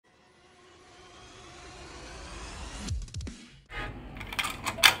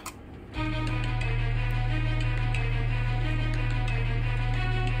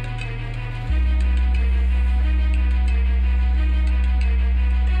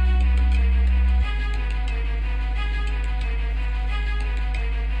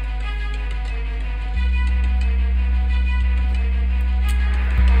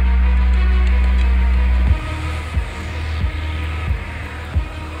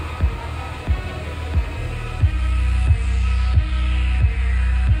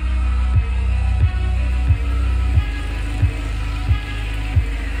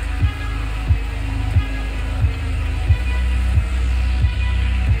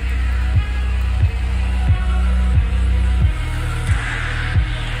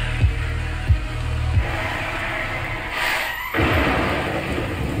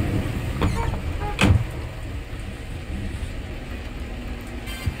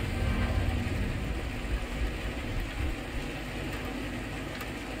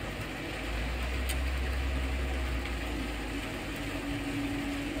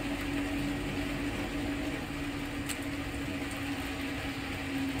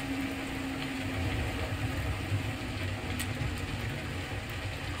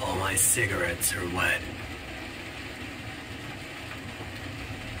my cigarettes are wet.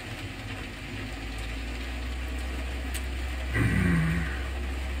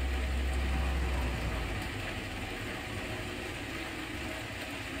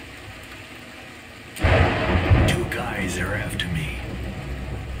 Two guys are after me.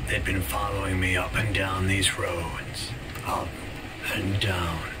 They've been following me up and down these roads. Up and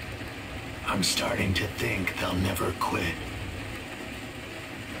down. I'm starting to think they'll never quit.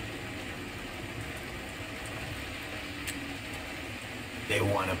 They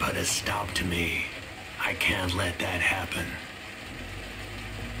want to put a stop to me. I can't let that happen.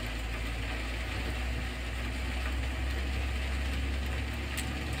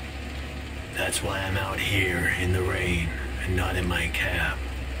 That's why I'm out here in the rain and not in my cab.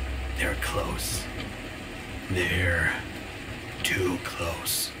 They're close. They're too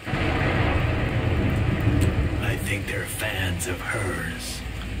close. I think they're fans of hers.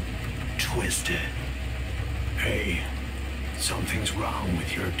 Twisted. Hey, something's wrong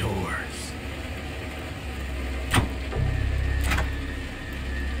with your doors.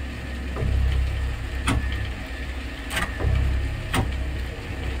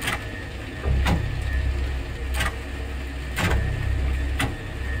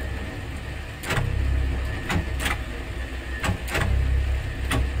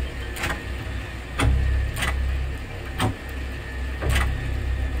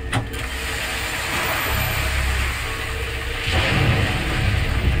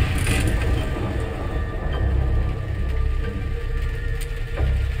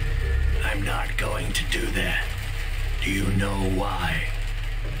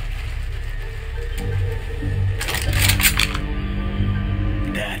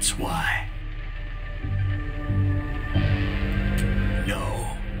 That's why.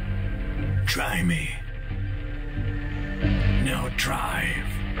 No. Try me. No drive.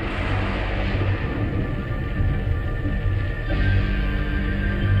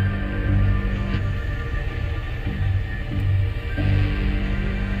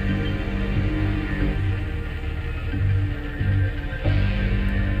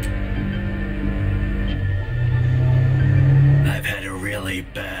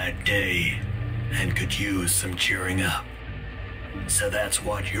 Bad day and could use some cheering up. So that's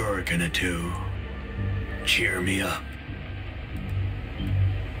what you're gonna do. Cheer me up.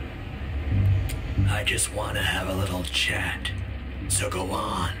 I just want to have a little chat. So go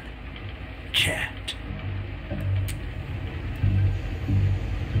on. Chat.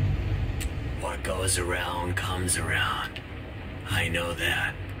 What goes around comes around. I know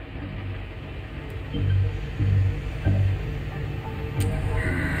that.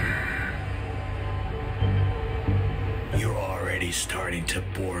 You're already starting to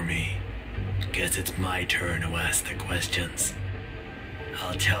bore me. Guess it's my turn to ask the questions.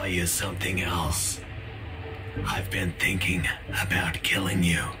 I'll tell you something else. I've been thinking about killing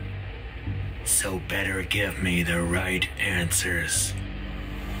you. So better give me the right answers.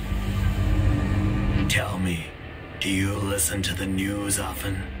 Tell me, do you listen to the news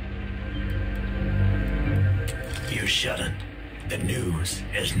often? You shouldn't. The news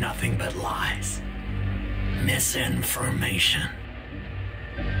is nothing but lies. Misinformation.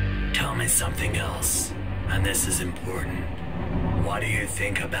 Tell me something else, and this is important. What do you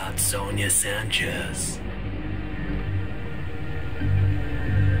think about Sonia Sanchez?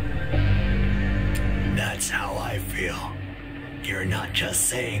 That's how I feel. You're not just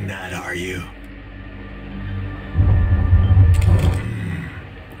saying that, are you?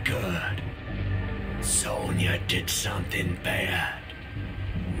 Good. Sonia did something bad.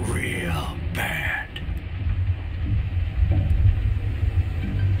 Real bad.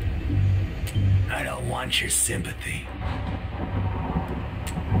 I don't want your sympathy.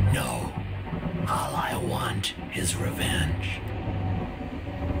 No. All I want is revenge.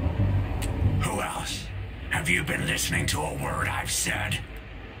 Who else? Have you been listening to a word I've said?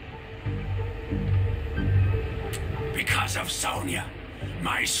 Because of Sonia,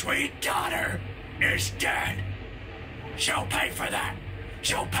 my sweet daughter is dead. She'll pay for that.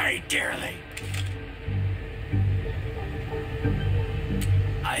 She'll pay dearly.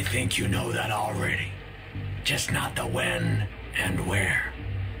 I think you know that already. Just not the when and where.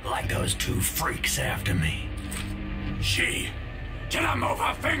 Like those two freaks after me. She didn't move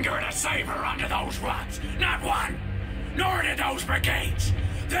a finger to save her under those ruts. Not one. Nor did those brigades.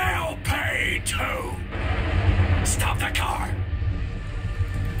 They'll pay too. Stop the car.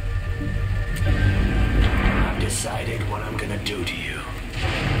 I've decided what I'm gonna do to you.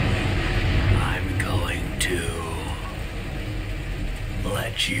 I'm going to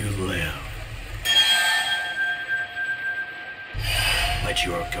let you live. But that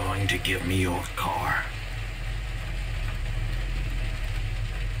you're going to give me your car.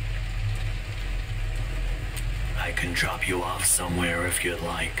 I can drop you off somewhere if you'd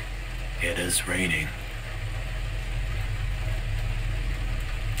like. It is raining.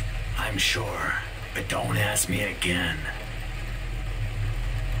 I'm sure, but don't ask me again.